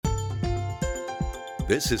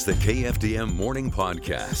This is the KFDM Morning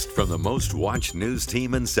Podcast from the most watched news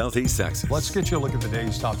team in Southeast Texas. Let's get you a look at the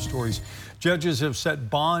day's top stories. Judges have set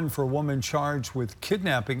bond for a woman charged with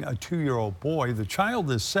kidnapping a 2-year-old boy. The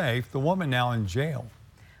child is safe. The woman now in jail.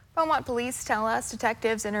 Beaumont police tell us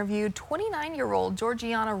detectives interviewed 29-year-old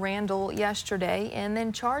Georgiana Randall yesterday and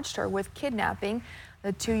then charged her with kidnapping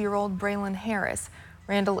the 2-year-old Braylon Harris.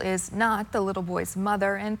 Randall is not the little boy's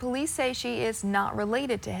mother, and police say she is not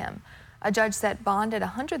related to him. A judge set bond at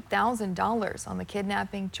 $100,000 on the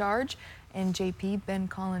kidnapping charge, and J.P. Ben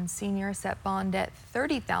Collins Sr. set bond at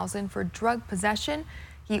 $30,000 for drug possession.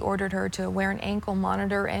 He ordered her to wear an ankle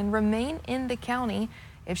monitor and remain in the county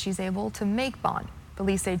if she's able to make bond.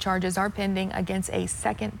 Police say charges are pending against a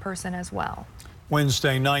second person as well.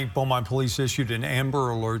 Wednesday night, Beaumont police issued an Amber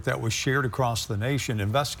Alert that was shared across the nation.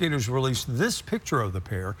 Investigators released this picture of the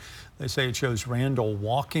pair. They say it shows Randall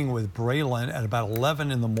walking with Braylon at about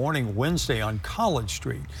 11 in the morning Wednesday on College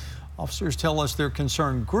Street. Officers tell us their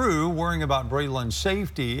concern grew, worrying about Braylon's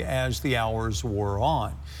safety as the hours wore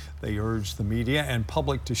on. They urged the media and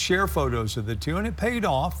public to share photos of the two, and it paid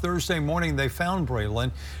off. Thursday morning, they found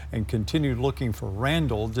Braylon and continued looking for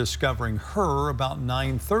Randall, discovering her about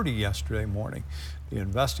 9:30 yesterday morning. The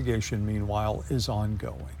investigation, meanwhile, is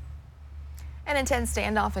ongoing. An intense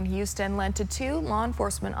standoff in Houston led to 2 law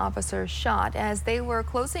enforcement officers shot as they were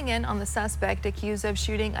closing in on the suspect accused of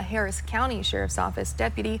shooting a Harris County Sheriff's Office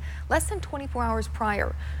deputy less than 24 hours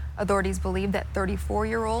prior. Authorities believe that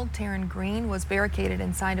 34-year-old Taryn Green was barricaded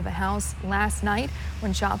inside of a house last night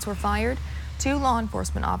when shots were fired. 2 law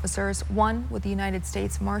enforcement officers, one with the United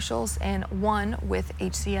States Marshals and one with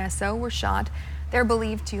HCSO, were shot. They're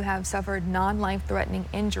believed to have suffered non-life-threatening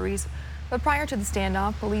injuries. But prior to the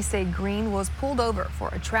standoff, police say Green was pulled over for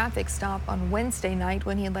a traffic stop on Wednesday night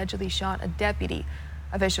when he allegedly shot a deputy.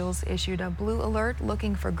 Officials issued a blue alert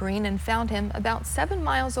looking for Green and found him about 7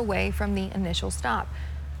 miles away from the initial stop.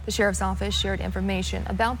 The sheriff's office shared information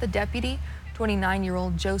about the deputy,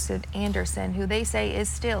 29-year-old Joseph Anderson, who they say is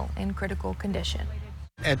still in critical condition.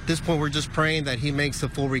 At this point, we're just praying that he makes a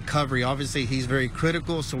full recovery. Obviously, he's very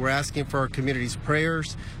critical, so we're asking for our community's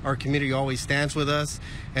prayers. Our community always stands with us,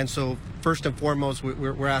 and so first and foremost,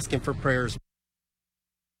 we're asking for prayers.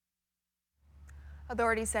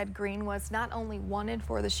 Authorities said Green was not only wanted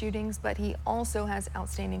for the shootings, but he also has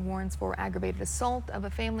outstanding warrants for aggravated assault of a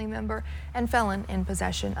family member and felon in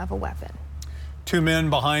possession of a weapon. 2 men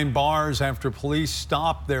behind bars after police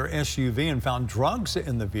stopped their SUV and found drugs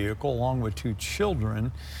in the vehicle along with 2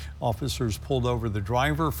 children. Officers pulled over the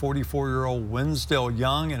driver, 44-year-old Winsdale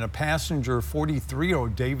Young, and a passenger,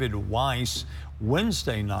 43-year-old David Weiss,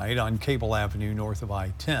 Wednesday night on Cable Avenue north of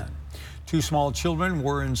I-10. 2 small children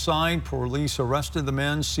were inside. Police arrested the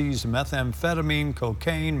men, seized methamphetamine,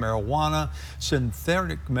 cocaine, marijuana,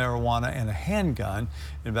 synthetic marijuana, and a handgun.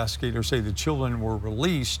 Investigators say the children were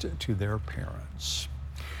released to their parents.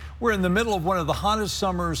 We're in the middle of one of the hottest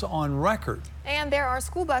summers on record. And there are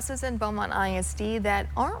school buses in Beaumont ISD that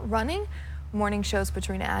aren't running. Morning Show's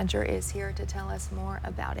Patrina Adger is here to tell us more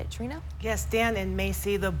about it. Trina? Yes, Dan and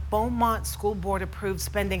Macy, the Beaumont School Board approved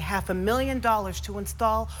spending $500,000 to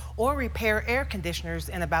install or repair air conditioners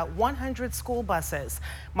in about 100 school buses.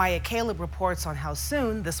 Maya Caleb reports on how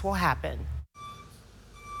soon this will happen.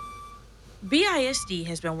 BISD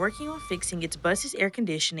has been working on fixing its buses' air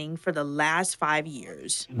conditioning for the last 5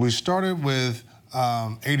 years. We started with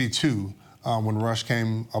 82 when Rush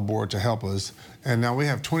came aboard to help us, and now we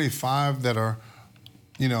have 25 that are,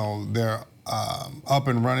 they're up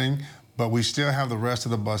and running, but we still have the rest of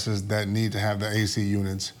the buses that need to have the AC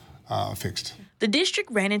units fixed. The district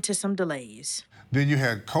ran into some delays. Then you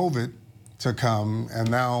had COVID to come, and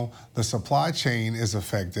now the supply chain is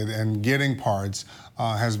affected, and getting parts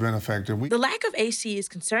has been affected. The lack of AC is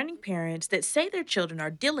concerning parents that say their children are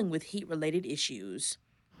dealing with heat-related issues.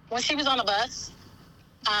 When she was on the bus,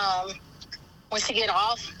 when she get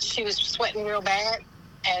off, she was sweating real bad,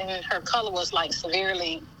 and her color was like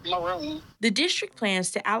severely maroon. The district plans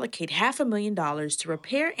to allocate $500,000 to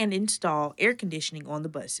repair and install air conditioning on the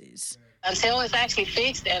buses. Until it's actually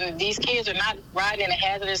fixed and these kids are not riding in a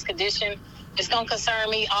hazardous condition, it's going to concern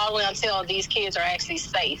me all the way until these kids are actually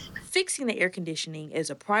safe. Fixing the air conditioning is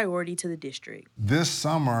a priority to the district. This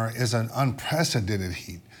summer is an unprecedented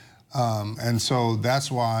heat, and so that's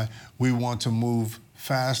why we want to move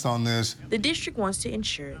fast on this. The district wants to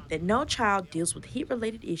ensure that no child deals with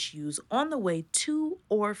heat-related issues on the way to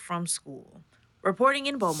or from school. Reporting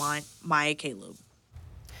in Beaumont, Maya Caleb.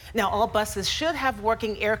 Now, all buses should have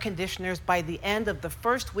working air conditioners by the end of the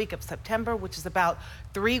first week of September, which is about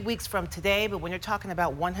 3 weeks from today. But when you're talking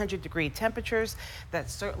about 100-degree temperatures, that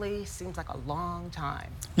certainly seems like a long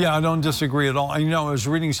time. Yeah, I don't disagree at all. You know, I was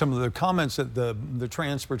reading some of the comments that the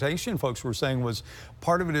transportation folks were saying was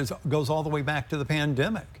part of it goes all the way back to the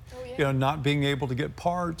pandemic. Oh, yeah. You know, not being able to get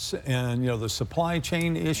parts and, you know, the supply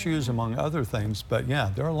chain issues, among other things. But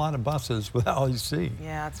yeah, there are a lot of buses without AC.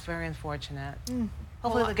 Yeah, it's very unfortunate.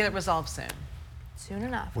 Hopefully they'll get it resolved soon. Soon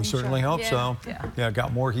enough. We certainly hope so. Yeah,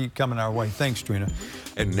 got more heat coming our way. Thanks, Trina.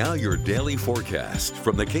 And now your daily forecast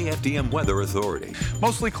from the KFDM Weather Authority.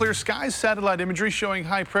 Mostly clear skies, satellite imagery showing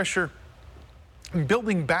high pressure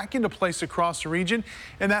building back into place across the region,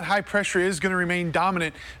 and that high pressure is going to remain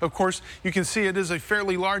dominant. Of course, you can see it is a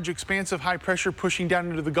fairly large expanse of high pressure pushing down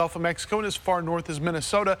into the Gulf of Mexico and as far north as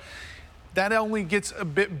Minnesota. That only gets a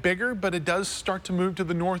bit bigger, but it does start to move to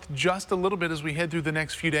the north just a little bit as we head through the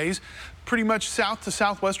next few days. Pretty much south to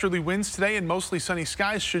southwesterly winds today and mostly sunny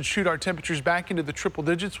skies should shoot our temperatures back into the triple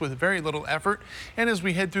digits with very little effort. And as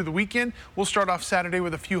we head through the weekend, we'll start off Saturday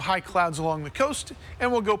with a few high clouds along the coast, and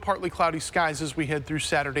we'll go partly cloudy skies as we head through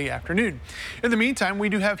Saturday afternoon. In the meantime, we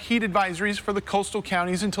do have heat advisories for the coastal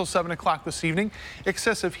counties until 7 o'clock this evening.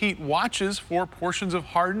 Excessive heat watches for portions of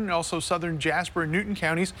Hardin, also southern Jasper and Newton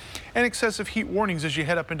counties, and excessive heat warnings as you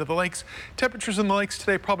head up into the lakes. Temperatures in the lakes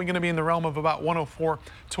today probably going to be in the realm of about 104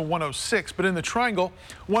 to 106, but in the Triangle,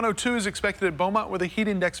 102 is expected at Beaumont with a heat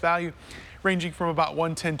index value ranging from about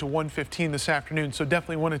 110 to 115 this afternoon. So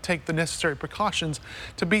definitely want to take the necessary precautions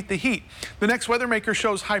to beat the heat. The next weather maker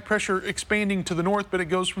shows high pressure expanding to the north, but it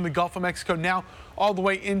goes from the Gulf of Mexico now all the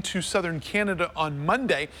way into southern Canada on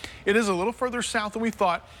Monday. It is a little further south than we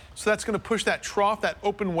thought, so that's going to push that trough, that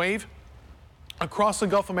open wave, across the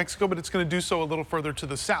Gulf of Mexico, but it's going to do so a little further to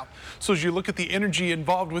the south. So as you look at the energy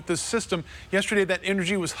involved with this system, yesterday that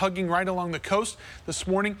energy was hugging right along the coast. This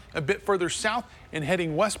morning, a bit further south and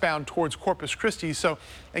heading westbound towards Corpus Christi. So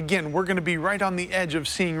again, we're going to be right on the edge of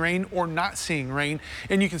seeing rain or not seeing rain.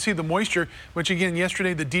 And you can see the moisture, which again,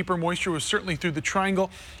 yesterday, the deeper moisture was certainly through the Triangle.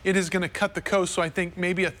 It is going to cut the coast. So I think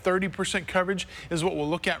maybe a 30% coverage is what we'll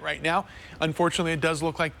look at right now. Unfortunately, it does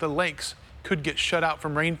look like the lakes could get shut out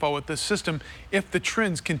from rainfall with this system if the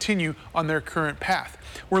trends continue on their current path.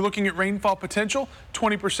 We're looking at rainfall potential,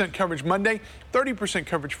 20% coverage Monday, 30%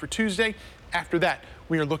 coverage for Tuesday. After that,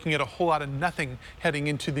 we are looking at a whole lot of nothing heading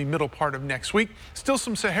into the middle part of next week. Still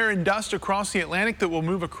some Saharan dust across the Atlantic that will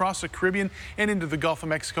move across the Caribbean and into the Gulf of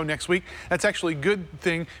Mexico next week. That's actually a good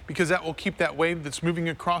thing because that will keep that wave that's moving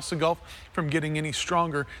across the Gulf from getting any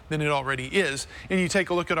stronger than it already is. And you take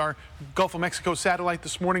a look at our Gulf of Mexico satellite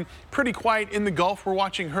this morning, pretty quiet in the Gulf. We're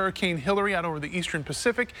watching Hurricane Hillary out over the eastern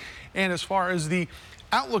Pacific. And as far as the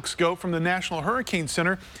outlooks go from the National Hurricane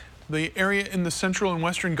Center, the area in the central and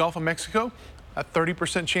western Gulf of Mexico, a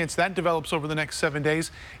 30% chance that develops over the next 7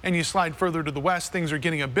 days. And you slide further to the west, things are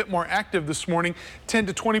getting a bit more active this morning. 10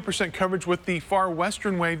 to 20% coverage with the far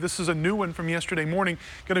western wave. This is a new one from yesterday morning,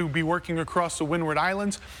 going to be working across the Windward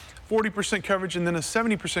Islands. 40% coverage and then a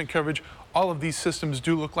 70% coverage. All of these systems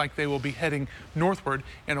do look like they will be heading northward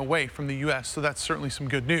and away from the U.S. So that's certainly some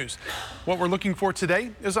good news. What we're looking for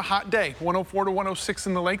today is a hot day. 104 to 106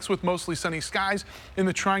 in the lakes with mostly sunny skies. In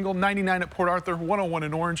the Triangle, 99 at Port Arthur, 101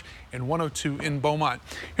 in Orange, and 102 in Beaumont.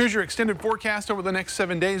 Here's your extended forecast over the next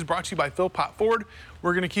 7 days, brought to you by Philpott Ford.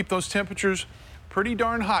 We're going to keep those temperatures pretty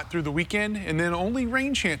darn hot through the weekend, and then only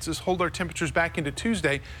rain chances hold our temperatures back into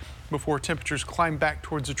Tuesday before temperatures climb back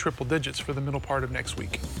towards the triple digits for the middle part of next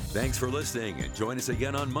week. Thanks for listening, and join us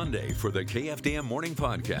again on Monday for the KFDM Morning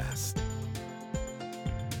Podcast.